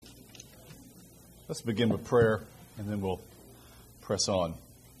Let's begin with prayer, and then we'll press on.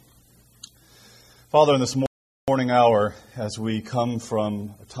 Father, in this morning hour, as we come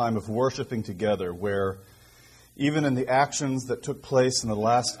from a time of worshiping together, where even in the actions that took place in the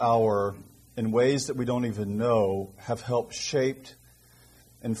last hour, in ways that we don't even know, have helped shape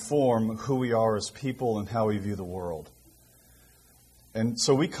and form who we are as people and how we view the world. And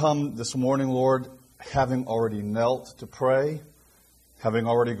so we come this morning, Lord, having already knelt to pray, having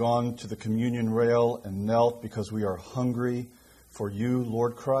already gone to the communion rail and knelt because we are hungry for you,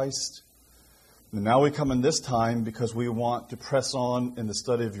 Lord Christ. And now we come in this time because we want to press on in the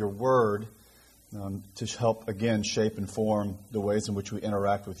study of your word to help, again, shape and form the ways in which we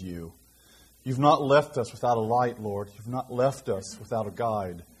interact with you. You've not left us without a light, Lord. You've not left us without a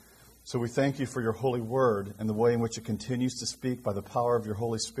guide. So we thank you for your holy word and the way in which it continues to speak by the power of your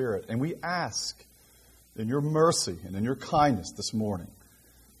Holy Spirit. And we ask in your mercy and in your kindness this morning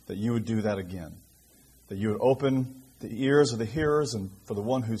that you would do that again, that you would open the ears of the hearers, and for the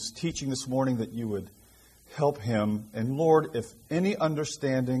one who's teaching this morning, that you would help him. And Lord, if any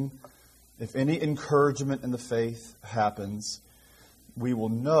understanding, if any encouragement in the faith happens, we will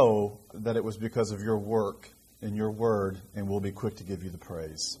know that it was because of your work in your word, and we'll be quick to give you the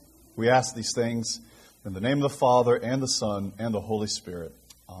praise. We ask these things in the name of the Father, and the Son, and the Holy Spirit.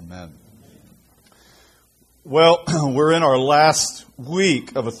 Amen. Well, we're in our last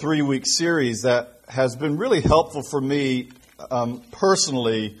week of a 3-week series that has been really helpful for me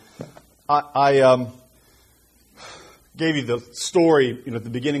personally. I gave you the story at the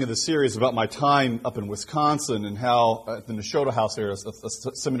beginning of the series about my time up in Wisconsin and how at the Nashotah House there is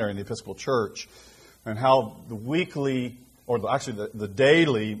a seminary in the Episcopal Church, and how the weekly, or the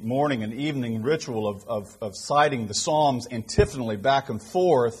daily morning and evening ritual of citing the Psalms antiphonally back and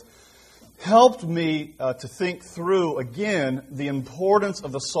forth helped me to think through, again, the importance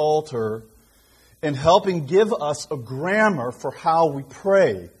of the Psalter in helping give us a grammar for how we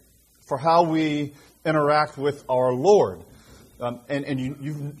pray, for how we interact with our Lord.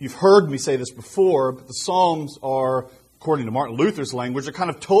 You've heard me say this before, but the Psalms are, according to Martin Luther's language, a kind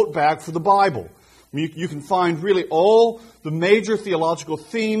of tote bag for the Bible. I mean, you can find really all the major theological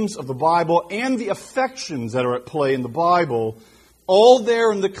themes of the Bible and the affections that are at play in the Bible, all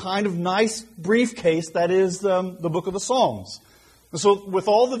there in the kind of nice briefcase that is the book of the Psalms. And so with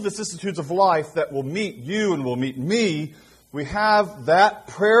all the vicissitudes of life that will meet you and will meet me, we have that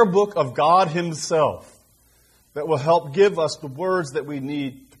prayer book of God Himself that will help give us the words that we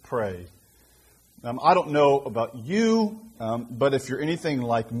need to pray. I don't know about you, but if you're anything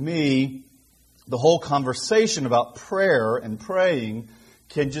like me, the whole conversation about prayer and praying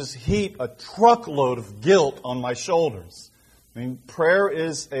can just heap a truckload of guilt on my shoulders. I mean, prayer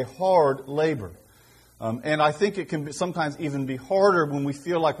is a hard labor. And I think it can sometimes even be harder when we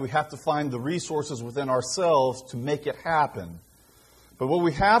feel like we have to find the resources within ourselves to make it happen. But what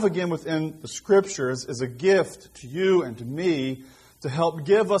we have, again, within the Scriptures is a gift to you and to me to help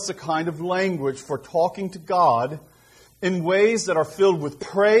give us a kind of language for talking to God in ways that are filled with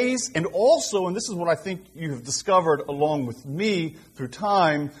praise, and also, and this is what I think you have discovered along with me through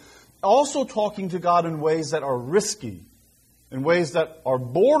time, also talking to God in ways that are risky, in ways that are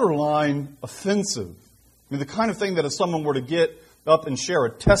borderline offensive. I mean, the kind of thing that if someone were to get up and share a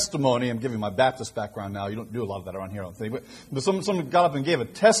testimony, I'm giving my Baptist background now, you don't do a lot of that around here, I don't think, but someone got up and gave a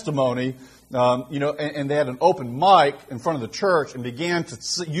testimony, and they had an open mic in front of the church and began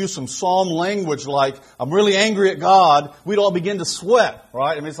to use some psalm language like, I'm really angry at God, we'd all begin to sweat,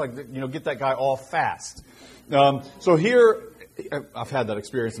 right? I mean, it's like, get that guy off fast. So here, I've had that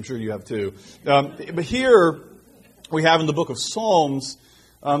experience, I'm sure you have too. But here, we have in the book of Psalms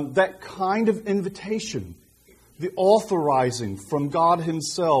that kind of invitation, the authorizing from God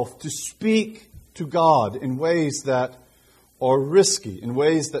Himself to speak to God in ways that are risky, in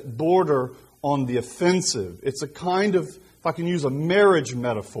ways that border on the offensive. It's a kind of, if I can use a marriage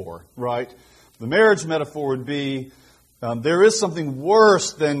metaphor, right? The marriage metaphor would be, there is something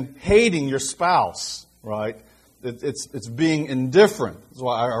worse than hating your spouse, right? It's being indifferent. That's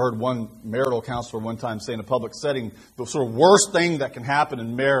why I heard one marital counselor one time say in a public setting, the sort of worst thing that can happen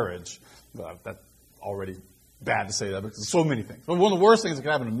in marriage, that's already bad to say that because there's so many things. But one of the worst things that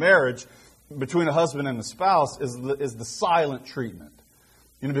can happen in marriage between a husband and a spouse is the silent treatment.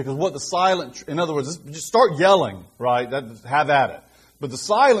 Because what the silent, in other words, just start yelling, right? Have at it. But the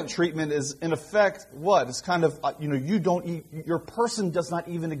silent treatment is, in effect, what? It's kind of, your person does not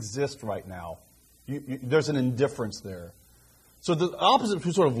even exist right now. There's an indifference there. So the opposite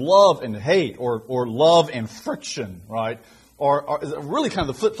between sort of love and hate, or love and friction, right, are really kind of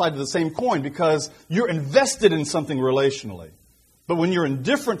the flip side of the same coin, because you're invested in something relationally. But when you're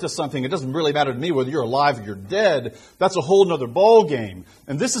indifferent to something, it doesn't really matter to me whether you're alive or you're dead. That's a whole other ball game.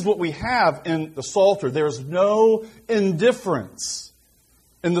 And this is what we have in the Psalter. There's no indifference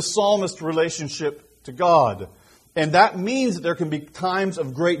in the psalmist's relationship to God. And that means that there can be times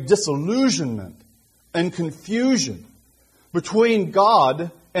of great disillusionment and confusion between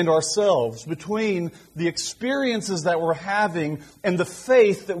God and ourselves, between the experiences that we're having and the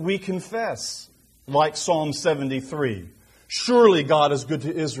faith that we confess, like Psalm 73. Surely God is good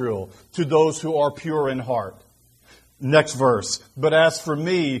to Israel, to those who are pure in heart. Next verse. But as for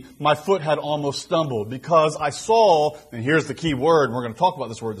me, my foot had almost stumbled because I saw, and here's the key word, and we're going to talk about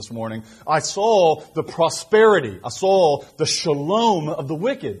this word this morning, I saw the prosperity, I saw the shalom of the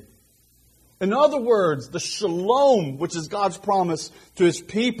wicked. In other words, the shalom, which is God's promise to His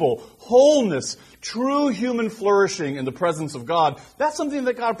people, wholeness, true human flourishing in the presence of God, that's something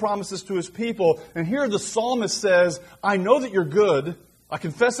that God promises to His people. And here the psalmist says, I know that you're good. I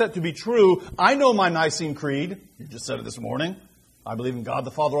confess that to be true. I know my Nicene Creed. You just said it this morning. I believe in God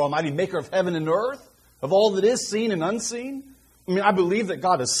the Father Almighty, maker of heaven and earth, of all that is seen and unseen. I believe that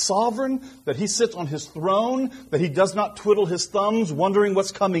God is sovereign, that He sits on His throne, that He does not twiddle His thumbs, wondering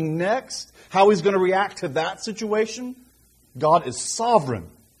what's coming next, how He's going to react to that situation. God is sovereign.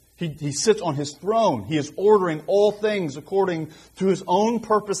 He sits on His throne. He is ordering all things according to His own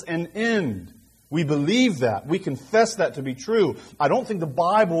purpose and end. We believe that. We confess that to be true. I don't think the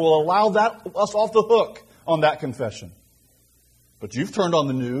Bible will allow us off the hook on that confession. But you've turned on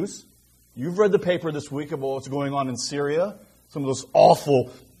the news. You've read the paper this week about what's going on in Syria. Some of those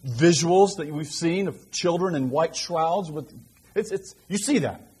awful visuals that we've seen of children in white shrouds. You see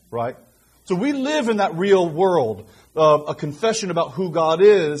that, right? So we live in that real world of a confession about who God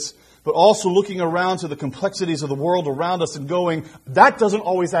is, but also looking around to the complexities of the world around us and going, that doesn't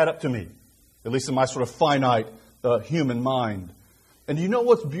always add up to me, at least in my sort of finite human mind. And you know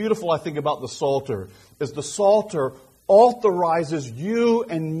what's beautiful, I think, about the Psalter is the Psalter authorizes you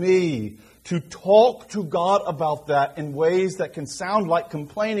and me to talk to God about that in ways that can sound like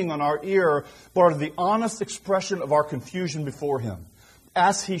complaining on our ear, but are the honest expression of our confusion before Him.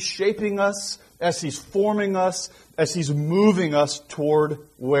 As He's shaping us, as He's forming us, as He's moving us toward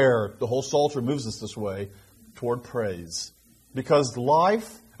where? The whole Psalter moves us this way, toward praise. Because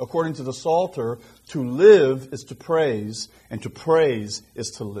life, according to the Psalter, to live is to praise, and to praise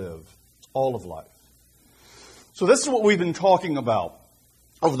is to live. It's all of life. So this is what we've been talking about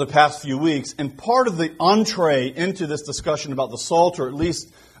over the past few weeks, and part of the entree into this discussion about the Psalter, at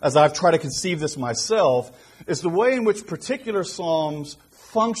least as I've tried to conceive this myself, is the way in which particular psalms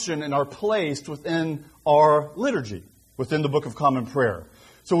function and are placed within our liturgy, within the Book of Common Prayer.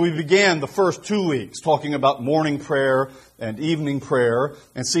 So we began the first 2 weeks talking about morning prayer and evening prayer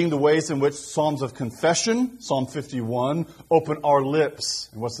and seeing the ways in which psalms of confession, Psalm 51, open our lips.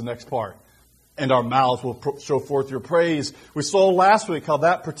 And what's the next part? And our mouths will show forth your praise. We saw last week how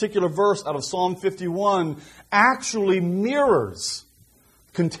that particular verse out of Psalm 51 actually mirrors,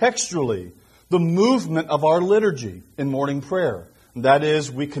 contextually, the movement of our liturgy in morning prayer. And that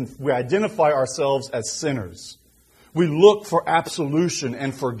is, we identify ourselves as sinners. We look for absolution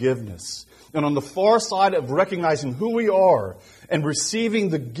and forgiveness. And on the far side of recognizing who we are and receiving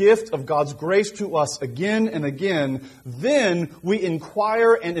the gift of God's grace to us again and again, then we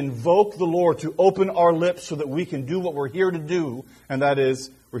inquire and invoke the Lord to open our lips so that we can do what we're here to do, and that is,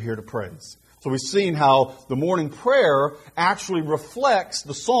 we're here to praise. So we've seen how the morning prayer actually reflects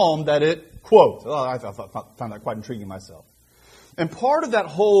the psalm that it quotes. I found that quite intriguing myself. And part of that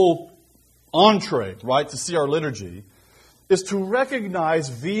whole entree, right, to see our liturgy, is to recognize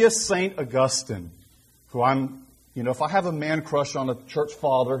via St. Augustine, who if I have a man crush on a church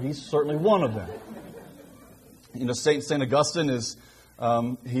father, he's certainly one of them. St. Augustine is,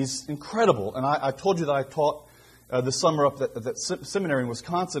 he's incredible. And I told you that I taught this summer up at that seminary in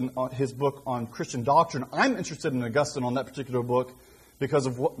Wisconsin on his book on Christian doctrine. I'm interested in Augustine on that particular book because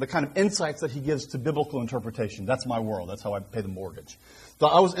of the kind of insights that he gives to biblical interpretation. That's my world. That's how I pay the mortgage. So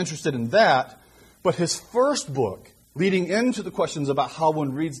I was interested in that. But his first book, leading into the questions about how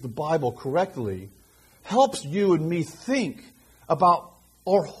one reads the Bible correctly, helps you and me think about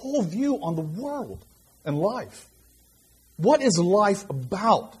our whole view on the world and life. What is life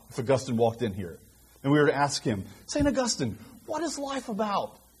about, if Augustine walked in here and we were to ask him, St. Augustine, what is life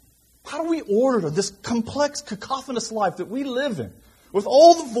about? How do we order this complex, cacophonous life that we live in, with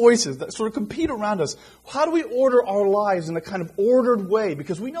all the voices that sort of compete around us? How do we order our lives in a kind of ordered way?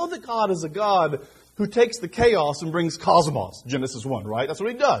 Because we know that God is a God who takes the chaos and brings cosmos, Genesis 1, right? That's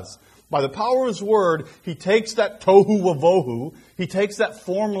what He does. By the power of His Word, He takes that tohu wavohu, He takes that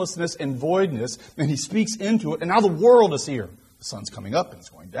formlessness and voidness, and He speaks into it, and now the world is here. The sun's coming up and it's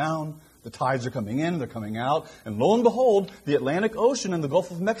going down. The tides are coming in, they're coming out. And lo and behold, the Atlantic Ocean and the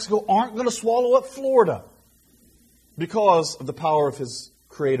Gulf of Mexico aren't going to swallow up Florida because of the power of his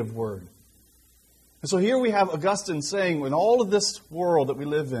creative word. And so here we have Augustine saying, in all of this world that we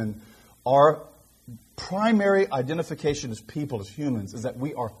live in, our primary identification as people, as humans, is that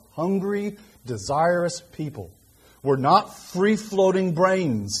we are hungry, desirous people. We're not free-floating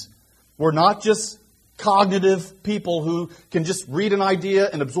brains. We're not just cognitive people who can just read an idea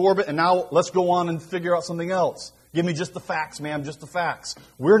and absorb it, and now let's go on and figure out something else. Give me just the facts, ma'am, just the facts.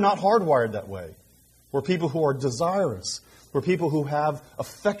 We're not hardwired that way. We're people who are desirous. We're people who have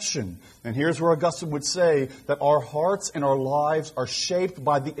affection. And here's where Augustine would say that our hearts and our lives are shaped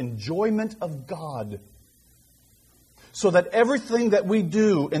by the enjoyment of God. So that everything that we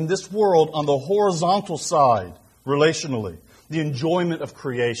do in this world on the horizontal side, relationally, the enjoyment of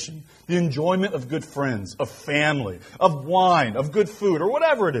creation, the enjoyment of good friends, of family, of wine, of good food, or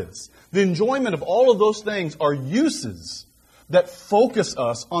whatever it is. The enjoyment of all of those things are uses that focus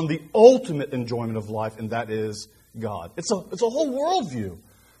us on the ultimate enjoyment of life, and that is God. It's a whole worldview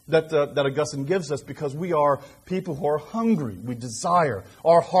that Augustine gives us because we are people who are hungry. We desire.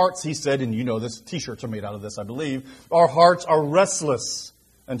 Our hearts, he said, and you know this, T-shirts are made out of this, I believe. Our hearts are restless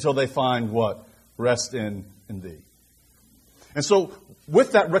until they find what? Rest in thee. And so,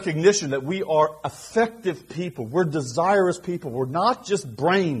 with that recognition that we are affective people, we're desirous people, we're not just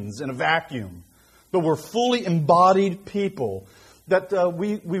brains in a vacuum, but we're fully embodied people, that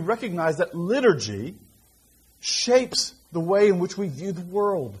we recognize that liturgy shapes the way in which we view the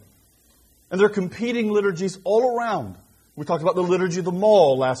world. And there are competing liturgies all around. We talked about the liturgy of the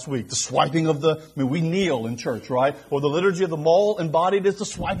mall last week, the swiping of we kneel in church, right? Or the liturgy of the mall embodied is the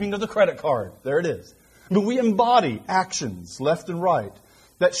swiping of the credit card. There it is. But we embody actions, left and right,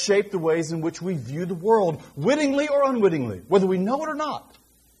 that shape the ways in which we view the world, wittingly or unwittingly, whether we know it or not.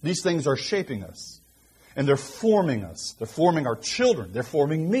 These things are shaping us, and they're forming us. They're forming our children. They're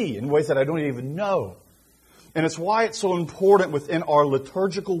forming me in ways that I don't even know. And it's why it's so important within our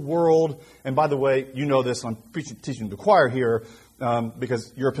liturgical world. And by the way, you know this, I'm teaching the choir here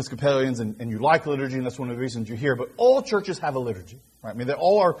because you're Episcopalians and you like liturgy, and that's one of the reasons you're here. But all churches have a liturgy. Right? I mean, they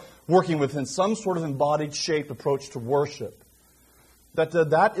all are working within some sort of embodied, shaped approach to worship.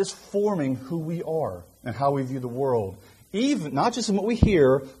 That is forming who we are and how we view the world. Even not just in what we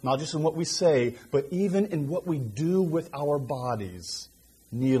hear, not just in what we say, but even in what we do with our bodies.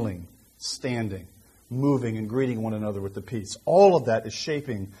 Kneeling, standing, moving, and greeting one another with the peace. All of that is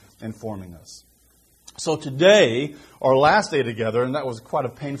shaping and forming us. So today, our last day together, and that was quite a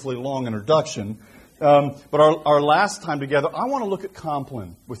painfully long introduction, but our last time together, I want to look at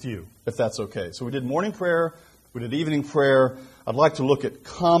Compline with you, if that's okay. So we did morning prayer, we did evening prayer. I'd like to look at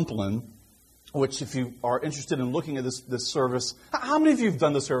Compline, which if you are interested in looking at this service, how many of you have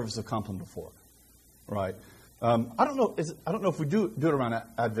done the service of Compline before? Right. I don't know if we do it around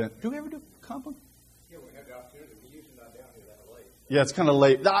Advent. Do we ever do Compline? Yeah, we had the opportunity. We usually not down here that late. Yeah, it's kind of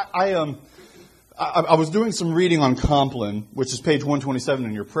late. I was doing some reading on Compline, which is page 127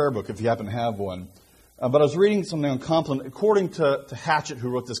 in your prayer book, if you happen to have one. But I was reading something on Compline. According to Hatchett, who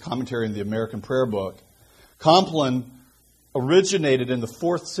wrote this commentary in the American Prayer Book, Compline originated in the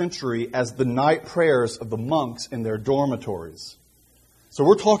 4th century as the night prayers of the monks in their dormitories. So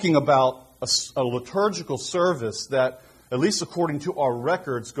we're talking about a liturgical service that, at least according to our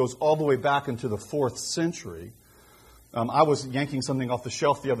records, goes all the way back into the 4th century. I was yanking something off the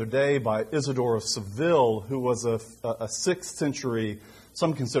shelf the other day by Isidore of Seville, who was a 6th century.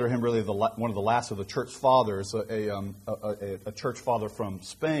 Some consider him really one of the last of the church fathers, a church father from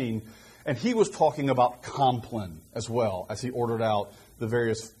Spain. And he was talking about Compline as well, as he ordered out the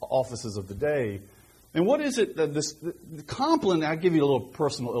various offices of the day. And what is it that the Compline, I'll give you a little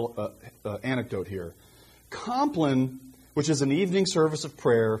personal anecdote here. Compline, which is an evening service of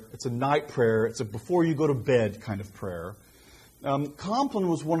prayer, it's a night prayer, it's a before you go to bed kind of prayer. Compline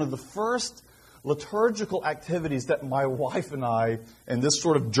was one of the first liturgical activities that my wife and I, and this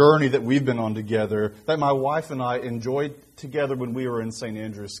sort of journey that we've been on together, that my wife and I enjoyed together when we were in St.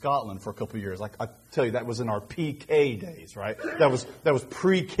 Andrews, Scotland for a couple of years. Like I tell you, that was in our PK days, right? That was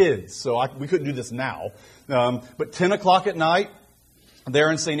pre-kids, so we couldn't do this now. But 10 o'clock at night, there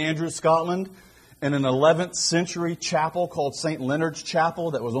in St. Andrews, Scotland, in an 11th century chapel called St. Leonard's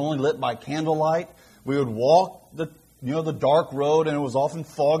Chapel that was only lit by candlelight, we would walk the dark road, and it was often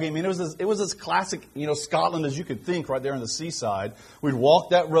foggy. I mean, it was as classic, Scotland as you could think, right there on the seaside. We'd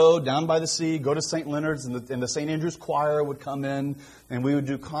walk that road down by the sea, go to St. Leonard's, and the St. Andrew's choir would come in, and we would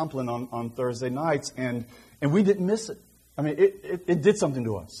do Compline on Thursday nights, and we didn't miss it. I mean, it did something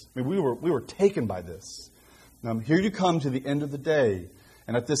to us. I mean, we were taken by this. Here you come to the end of the day,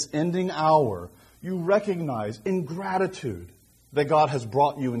 and at this ending hour, you recognize in gratitude that God has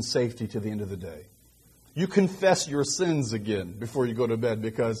brought you in safety to the end of the day. You confess your sins again before you go to bed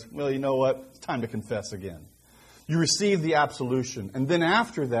because, well, you know what? It's time to confess again. You receive the absolution. And then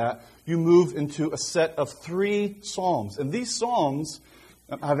after that, you move into a set of 3 psalms. And these psalms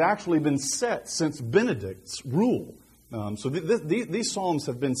have actually been set since Benedict's rule. So these psalms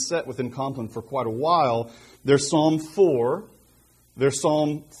have been set within Compline for quite a while. They're Psalm 4, they're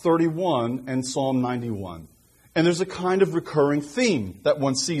Psalm 31, and Psalm 91. And there's a kind of recurring theme that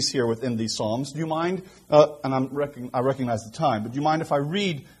one sees here within these psalms. Do you mind, and I recognize the time, but do you mind if I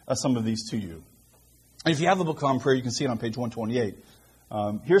read some of these to you? And if you have the book of Common Prayer, you can see it on page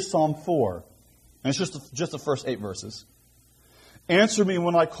 128. Here's Psalm 4, and it's just the first 8 verses. Answer me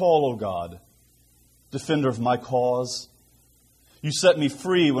when I call, O God, defender of my cause. You set me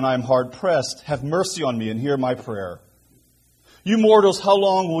free when I am hard pressed. Have mercy on me and hear my prayer. You mortals, how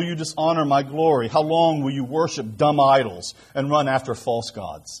long will you dishonor my glory? How long will you worship dumb idols and run after false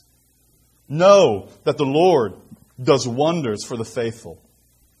gods? Know that the Lord does wonders for the faithful.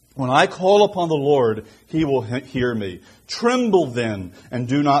 When I call upon the Lord, He will hear me. Tremble then and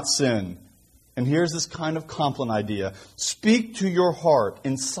do not sin. And here's this kind of Compline idea. Speak to your heart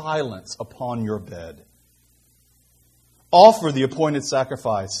in silence upon your bed. Offer the appointed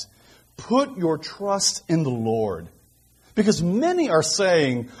sacrifice. Put your trust in the Lord. Because many are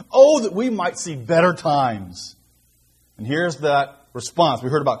saying, oh, that we might see better times. And here's that response. We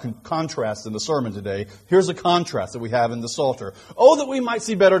heard about contrast in the sermon today. Here's a contrast that we have in the Psalter. Oh, that we might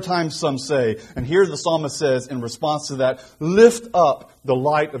see better times, some say. And here the psalmist says, in response to that, lift up the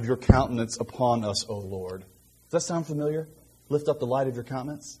light of your countenance upon us, O Lord. Does that sound familiar? Lift up the light of your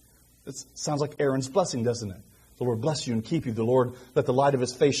countenance? It sounds like Aaron's blessing, doesn't it? The Lord bless you and keep you. The Lord let the light of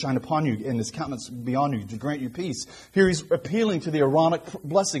His face shine upon you and His countenance be on you to grant you peace. Here He's appealing to the Aaronic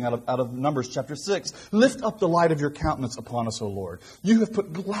blessing out of Numbers chapter 6. Lift up the light of your countenance upon us, O Lord. You have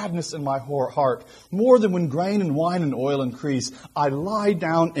put gladness in my heart, more than when grain and wine and oil increase. I lie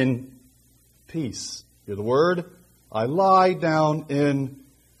down in peace. Hear the word? I lie down in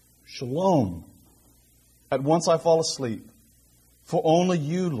shalom. At once I fall asleep. For only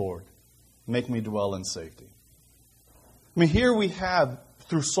you, Lord, make me dwell in safety. I mean, here we have,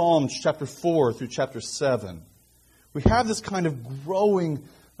 through Psalms chapter 4 through chapter 7, we have this kind of growing,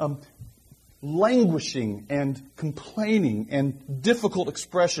 languishing and complaining and difficult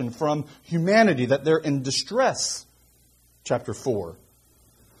expression from humanity that they're in distress, chapter 4.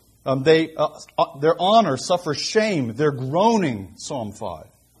 Their honor suffers shame. They're groaning, Psalm 5.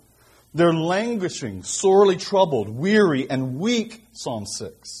 They're languishing, sorely troubled, weary and weak, Psalm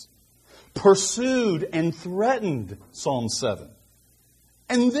 6. Pursued and threatened, Psalm 7.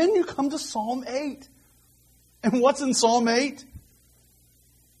 And then you come to Psalm 8. And what's in Psalm 8?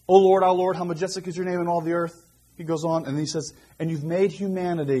 O Lord, our Lord, how majestic is your name in all the earth. He goes on and he says, and you've made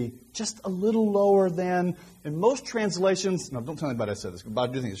humanity just a little lower than, in most translations, no, don't tell anybody I said this, but I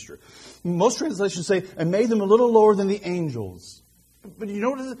do think it's true. Most translations say, and made them a little lower than the angels. But you know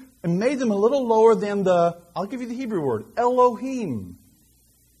what it is? And made them a little lower than I'll give you the Hebrew word, Elohim.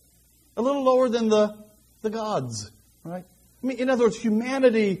 A little lower than the gods, right? I mean, in other words,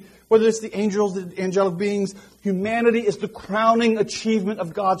 humanity, whether it's the angels, the angelic beings, humanity is the crowning achievement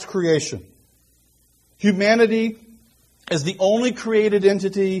of God's creation. Humanity is the only created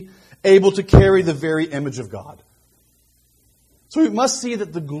entity able to carry the very image of God. So we must see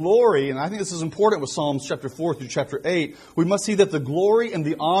that the glory, and I think this is important with Psalms chapter 4 through chapter 8, we must see that the glory and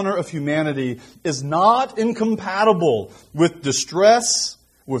the honor of humanity is not incompatible with distress,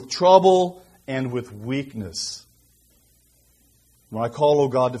 with trouble, and with weakness. When I call, O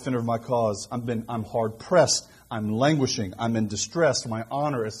God, defender of my cause, I'm hard pressed, I'm languishing, I'm in distress, my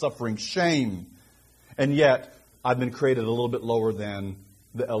honor is suffering shame. And yet, I've been created a little bit lower than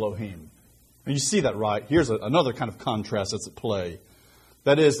the Elohim. And you see that, right? Here's another kind of contrast that's at play.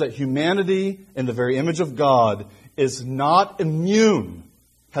 That is that humanity in the very image of God is not immune,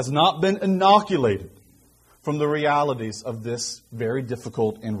 has not been inoculated from the realities of this very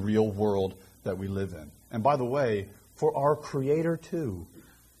difficult and real world that we live in. And by the way, for our Creator too,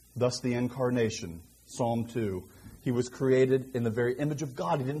 thus the incarnation, Psalm 2, He was created in the very image of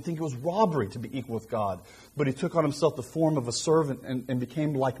God. He didn't think it was robbery to be equal with God. But He took on Himself the form of a servant and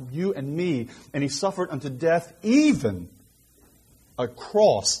became like you and me. And He suffered unto death, even a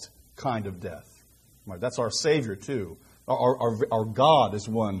crossed kind of death. Right, that's our Savior too. Our God is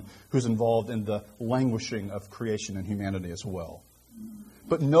one who's involved in the languishing of creation and humanity as well.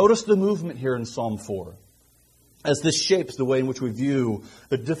 But notice the movement here in Psalm 4. as this shapes the way in which we view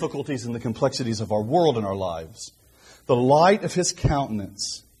the difficulties and the complexities of our world and our lives. The light of His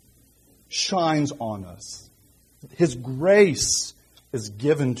countenance shines on us. His grace is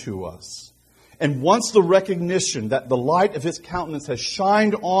given to us. And once the recognition that the light of His countenance has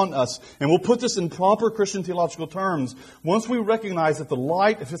shined on us, and we'll put this in proper Christian theological terms, once we recognize that the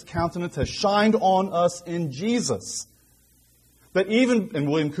light of His countenance has shined on us in Jesus, that even,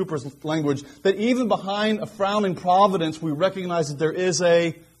 in William Cooper's language, that even behind a frowning providence, we recognize that there is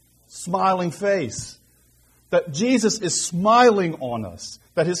a smiling face. That Jesus is smiling on us.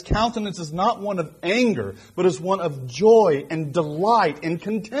 That His countenance is not one of anger, but is one of joy and delight and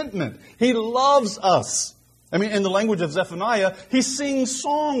contentment. He loves us. I mean, in the language of Zephaniah, He sings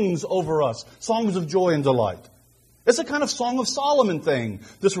songs over us. Songs of joy and delight. It's a kind of Song of Solomon thing,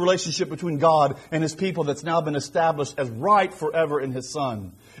 this relationship between God and His people that's now been established as right forever in His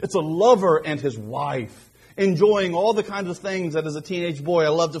Son. It's a lover and his wife, enjoying all the kinds of things that as a teenage boy I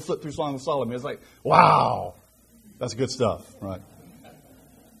love to flip through Song of Solomon. It's like, wow, that's good stuff, right?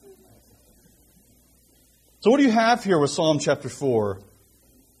 So what do you have here with Psalm chapter 4?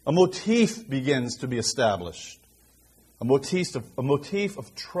 A motif begins to be established. A motif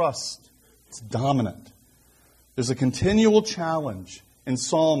of trust. It's dominant. There's a continual challenge in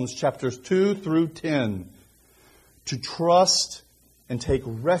Psalms chapters 2 through 10 to trust and take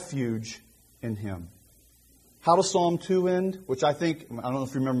refuge in Him. How does Psalm 2 end? Which I don't know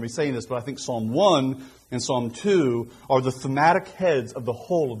if you remember me saying this, but I think Psalm 1 and Psalm 2 are the thematic heads of the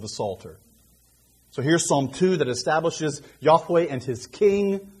whole of the Psalter. So here's Psalm 2 that establishes Yahweh and His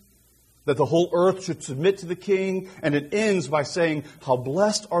King, that the whole earth should submit to the King, and it ends by saying, how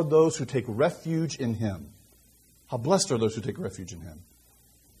blessed are those who take refuge in Him. How blessed are those who take refuge in Him.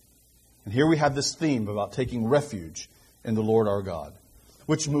 And here we have this theme about taking refuge in the Lord our God,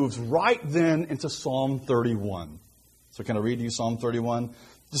 which moves right then into Psalm 31. So can I read to you Psalm 31?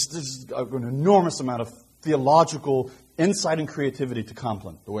 This is an enormous amount of theological insight and creativity to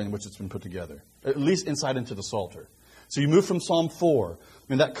complement the way in which it's been put together. At least insight into the Psalter. So you move from Psalm 4,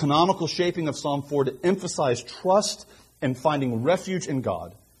 that canonical shaping of Psalm 4 to emphasize trust and finding refuge in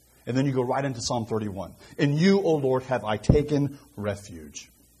God. And then you go right into Psalm 31. In You, O Lord, have I taken refuge.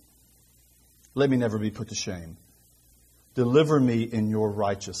 Let me never be put to shame. Deliver me in Your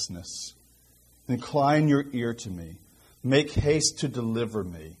righteousness. Incline Your ear to me. Make haste to deliver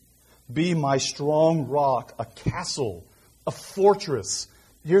me. Be my strong rock, a castle, a fortress.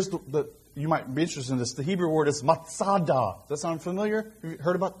 Here's you might be interested in this. The Hebrew word is Masada. Does that sound familiar? Have you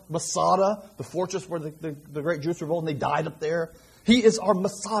heard about Masada, the fortress where the great Jews revolted and they died up there? He is our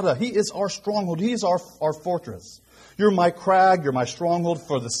Masada. He is our stronghold. He is our fortress. You're my crag. You're my stronghold.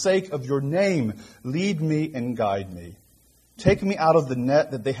 For the sake of Your name, lead me and guide me. Take me out of the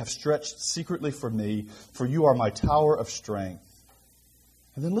net that they have stretched secretly for me, for You are my tower of strength.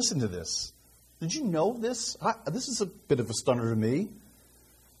 And then listen to this. Did you know this? This is a bit of a stunner to me.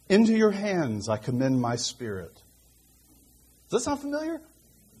 Into Your hands I commend my spirit. Does that sound familiar?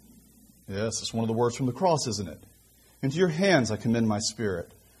 Yes, it's one of the words from the cross, isn't it? Into Your hands I commend my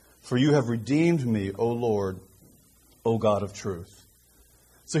spirit. For You have redeemed me, O Lord, O God of truth.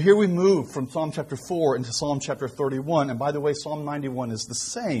 So here we move from Psalm chapter 4 into Psalm chapter 31. And by the way, Psalm 91 is the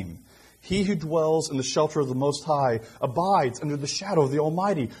same. He who dwells in the shelter of the Most High abides under the shadow of the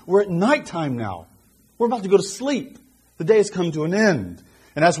Almighty. We're at nighttime now. We're about to go to sleep. The day has come to an end.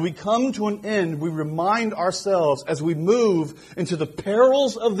 And as we come to an end, we remind ourselves as we move into the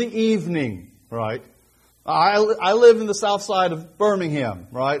perils of the evening, right? I live in the south side of Birmingham,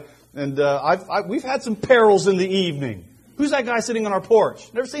 right? And we've had some perils in the evening. Who's that guy sitting on our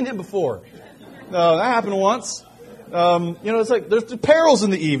porch? Never seen him before. No, that happened once. It's like there's the perils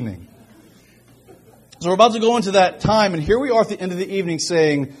in the evening. So we're about to go into that time, and here we are at the end of the evening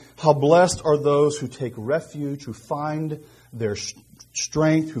saying, how blessed are those who take refuge, who find their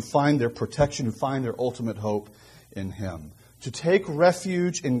strength, who find their protection, who find their ultimate hope in Him. To take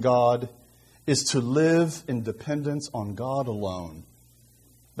refuge in God is to live in dependence on God alone.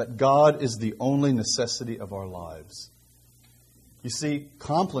 That God is the only necessity of our lives. You see,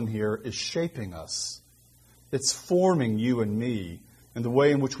 Compline here is shaping us. It's forming you and me in the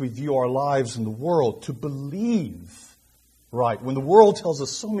way in which we view our lives in the world to believe, right? When the world tells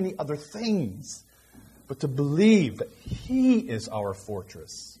us so many other things, but to believe that He is our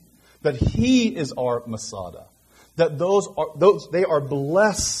fortress, that He is our Masada, that they are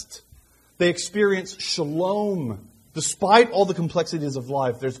blessed. They experience shalom. Despite all the complexities of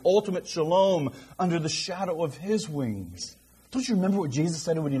life, there's ultimate shalom under the shadow of His wings. Don't you remember what Jesus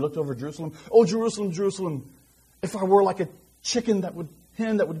said when He looked over Jerusalem? Oh, Jerusalem, Jerusalem, if I were like a hen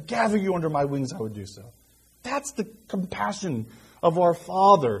that would gather you under my wings, I would do so. That's the compassion of our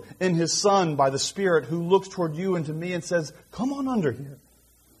Father in His Son by the Spirit, who looks toward you and to me and says, come on under here.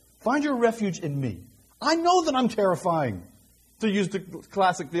 Find your refuge in me. I know that I'm terrifying, to use the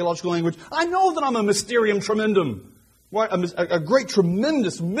classic theological language. I know that I'm a mysterium tremendum, a great,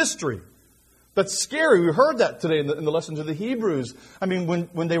 tremendous mystery. That's scary. We heard that today in the lesson to the Hebrews. I mean,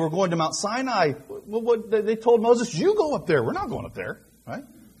 when they were going to Mount Sinai, they told Moses, you go up there. We're not going up there, right?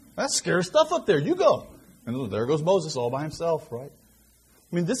 That's scary stuff up there. You go. And there goes Moses all by himself, right?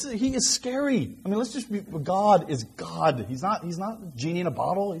 I mean, he is scary. I mean, let's just be, God is God. He's not a genie in a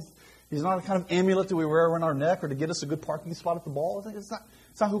bottle. He's not a kind of amulet that we wear around our neck or to get us a good parking spot at the ball. That's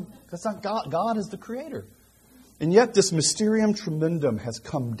not God. God is the Creator. And yet this mysterium tremendum has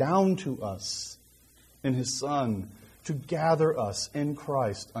come down to us in His Son to gather us in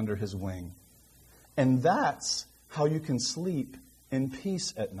Christ under His wing. And that's how you can sleep in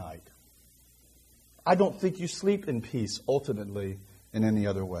peace at night. I don't think you sleep in peace ultimately in any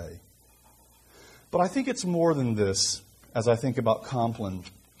other way. But I think it's more than this as I think about Compline.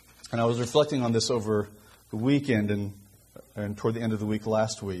 And I was reflecting on this over the weekend and toward the end of the week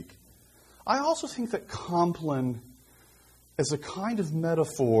last week. I also think that Compline is a kind of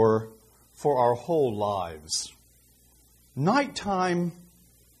metaphor for our whole lives. Nighttime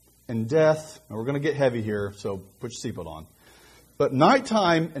and death, and we're going to get heavy here, so put your seatbelt on. But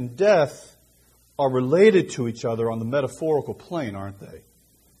nighttime and death are related to each other on the metaphorical plane, aren't they?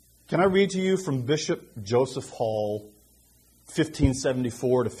 Can I read to you from Bishop Joseph Hall,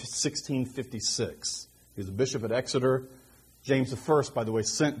 1574 to 1656? He was a bishop at Exeter. James I, by the way,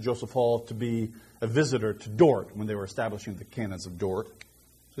 sent Joseph Hall to be a visitor to Dort when they were establishing the canons of Dort.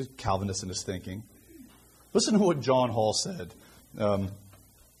 He's Calvinist in his thinking. Listen to what John Hall said.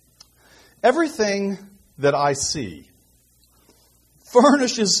 Everything that I see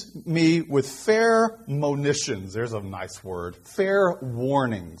furnishes me with fair monitions, there's a nice word, fair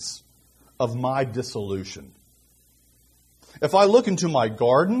warnings of my dissolution. If I look into my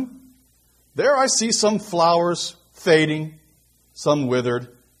garden, there I see some flowers fading, some withered.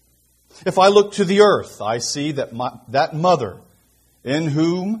 If I look to the earth, I see that mother in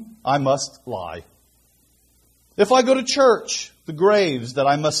whom I must lie. If I go to church, the graves that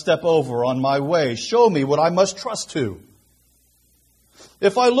I must step over on my way show me what I must trust to.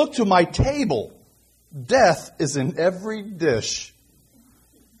 If I look to my table, death is in every dish,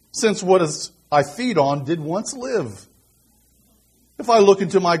 since what I feed on did once live. If I look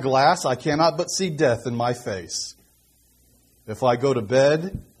into my glass, I cannot but see death in my face. If I go to bed,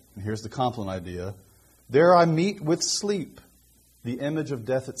 and here's the Compline idea, there I meet with sleep, the image of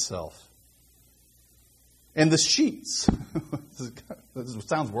death itself. And the sheets, this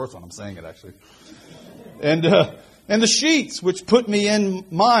sounds worse when I'm saying it actually, and the sheets which put me in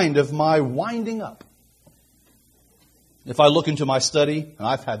mind of my winding up. If I look into my study, and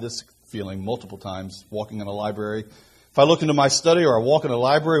I've had this feeling multiple times walking in a library, if I look into my study or I walk in a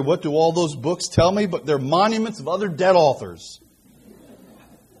library, what do all those books tell me? But they're monuments of other dead authors.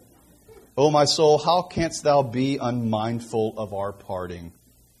 O my soul, how canst thou be unmindful of our parting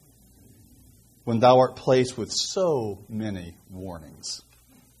when thou art placed with so many warnings?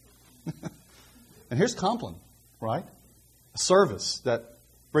 And here's Compline, right? A service that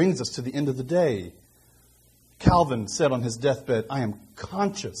brings us to the end of the day. Calvin said on his deathbed, I am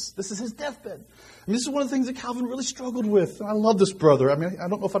conscious. This is his deathbed. I mean, this is one of the things that Calvin really struggled with. And I love this brother. I mean, I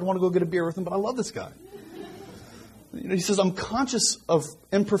don't know if I'd want to go get a beer with him, but I love this guy. You know, he says, I'm conscious of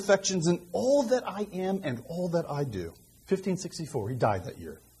imperfections in all that I am and all that I do. 1564, he died that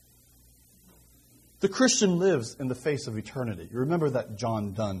year. The Christian lives in the face of eternity. You remember that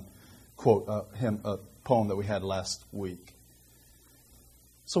John Donne quote, poem that we had last week.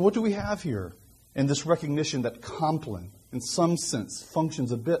 So what do we have here in this recognition that Compline, in some sense,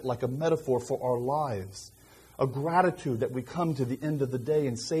 functions a bit like a metaphor for our lives? A gratitude that we come to the end of the day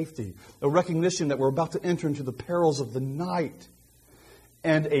in safety. A recognition that we're about to enter into the perils of the night.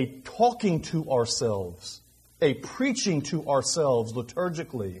 And a talking to ourselves, a preaching to ourselves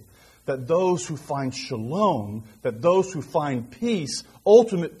liturgically, that those who find shalom, that those who find peace,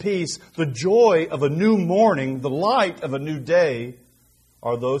 ultimate peace, the joy of a new morning, the light of a new day,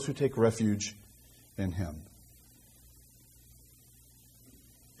 are those who take refuge in Him.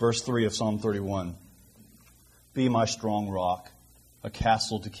 Verse 3 of Psalm 31. Be my strong rock, a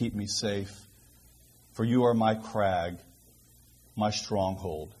castle to keep me safe, for you are my crag, my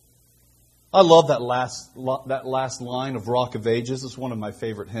stronghold. I love that last line of Rock of Ages. It's one of my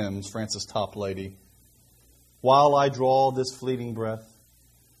favorite hymns, Francis Toplady. While I draw this fleeting breath,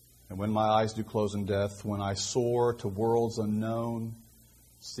 and when my eyes do close in death, when I soar to worlds unknown,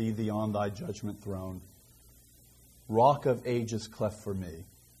 see thee on thy judgment throne, Rock of ages cleft for me.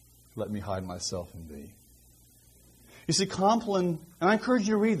 Let me hide myself in thee. You see, Compline, and I encourage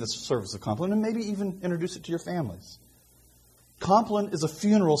you to read the service of Compline and maybe even introduce it to your families. Compline is a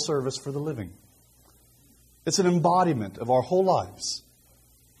funeral service for the living. It's an embodiment of our whole lives.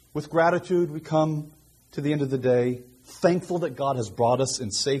 With gratitude, we come to the end of the day, thankful that God has brought us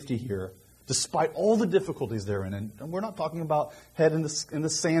in safety here, despite all the difficulties therein. And we're not talking about head in the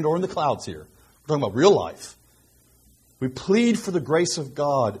sand or in the clouds here. We're talking about real life. We plead for the grace of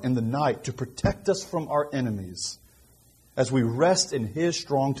God in the night to protect us from our enemies as we rest in His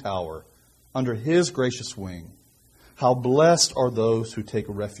strong tower under His gracious wing. How blessed are those who take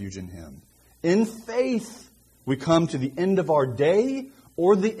refuge in Him. In faith, we come to the end of our day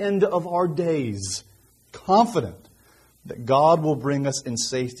or the end of our days, confident that God will bring us in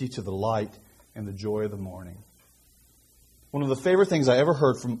safety to the light and the joy of the morning. One of the favorite things I ever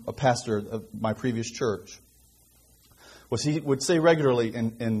heard from a pastor of my previous church was he would say regularly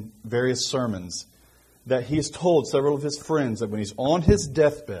in various sermons that he has told several of his friends that when he's on his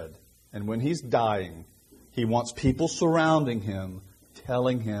deathbed and when he's dying, he wants people surrounding him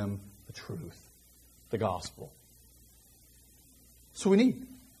telling him the truth, the gospel. So we need.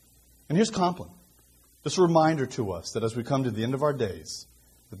 And here's Compline. Just a reminder to us that as we come to the end of our days,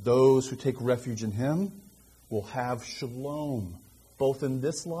 that those who take refuge in Him will have shalom, both in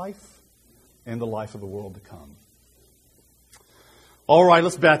this life and the life of the world to come. All right,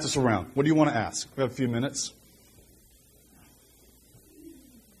 let's bat this around. What do you want to ask? We have a few minutes.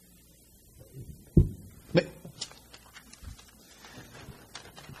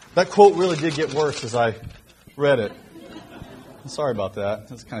 That quote really did get worse as I read it. I'm sorry about that.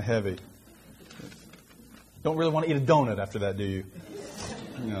 That's kind of heavy. Don't really want to eat a donut after that, do you?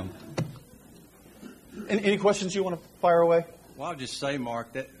 No. Any questions you want to fire away? Well, I'll just say,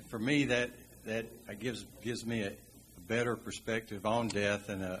 Mark, that for me that gives me a better perspective on death,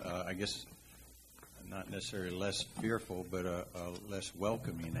 and I guess not necessarily less fearful, but a less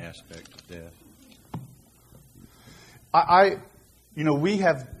welcoming aspect of death. We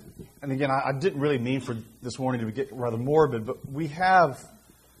have, and again, I didn't really mean for this morning to get rather morbid, but we have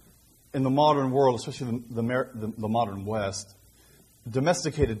in the modern world, especially the modern West,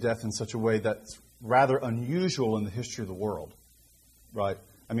 domesticated death in such a way that's rather unusual in the history of the world, right?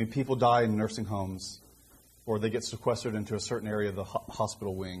 I mean, people die in nursing homes, or they get sequestered into a certain area of the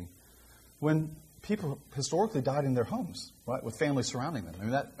hospital wing, when people historically died in their homes, right, with families surrounding them. I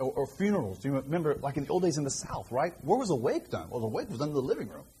mean, or funerals. Do you remember, like in the old days in the South, right? Where was a wake done? Well, the wake was done in the living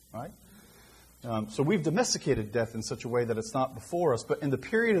room, right? So we've domesticated death in such a way that it's not before us. But in the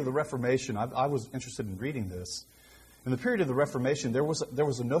period of the Reformation, I was interested in reading this. In the period of the Reformation, there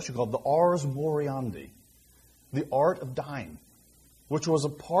was a notion called the ars moriendi, the art of dying, which was a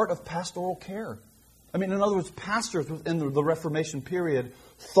part of pastoral care. I mean, in other words, pastors within the Reformation period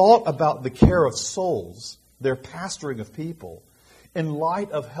thought about the care of souls, their pastoring of people, in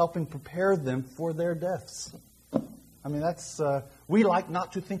light of helping prepare them for their deaths. I mean, we like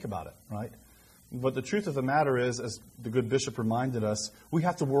not to think about it, right? But the truth of the matter is, as the good bishop reminded us, we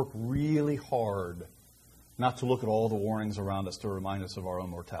have to work really hard not to look at all the warnings around us to remind us of our own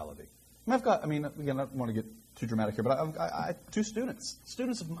mortality. Again, I don't want to get too dramatic here, but I have two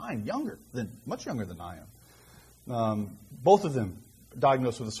students of mine, much younger than I am. Both of them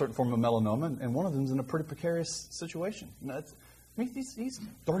diagnosed with a certain form of melanoma, and one of them is in a pretty precarious situation. He's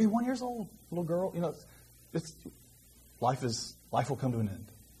 31 years old, little girl. Life will come to an end,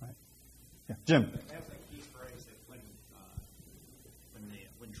 right? Yeah, Jim. That's a key phrase that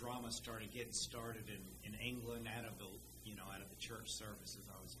when drama started getting started in England out of the church services,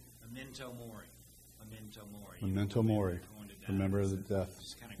 I was memento mori. Memento mori. Remember the death.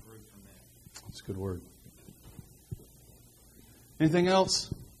 Just kind of grew from that. That's a good word. Anything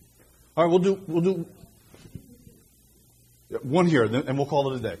else? All right, we'll do one here, and we'll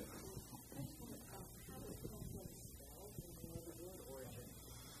call it a day.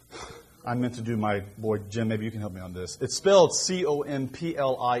 I meant to do my boy Jim. Maybe you can help me on this. It's spelled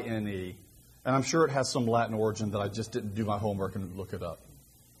Compline, and I'm sure it has some Latin origin that I just didn't do my homework and look it up.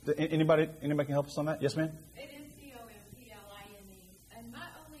 Anybody can help us on that? Yes, ma'am? It is Compline. And my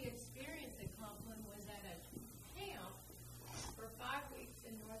only experience at Compline was at a camp for 5 weeks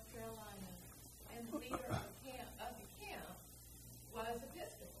in North Carolina. And the leader of the camp was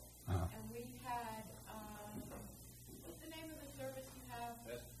Episcopal. Uh-huh. And we had, what's the name of the service you have?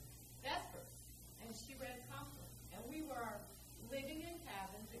 Vesper. And she read Compline. And we were living in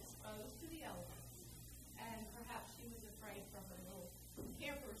cabins exposed to the elements. And perhaps she was afraid for her little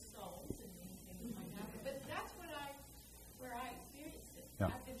camper souls and anything like that. But that's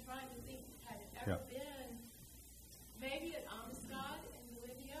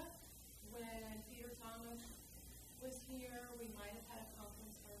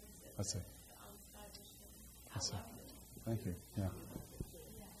I see. I see. loved it. Thank you. Yeah.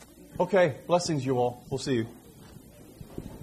 Okay. Blessings, you all. We'll see you.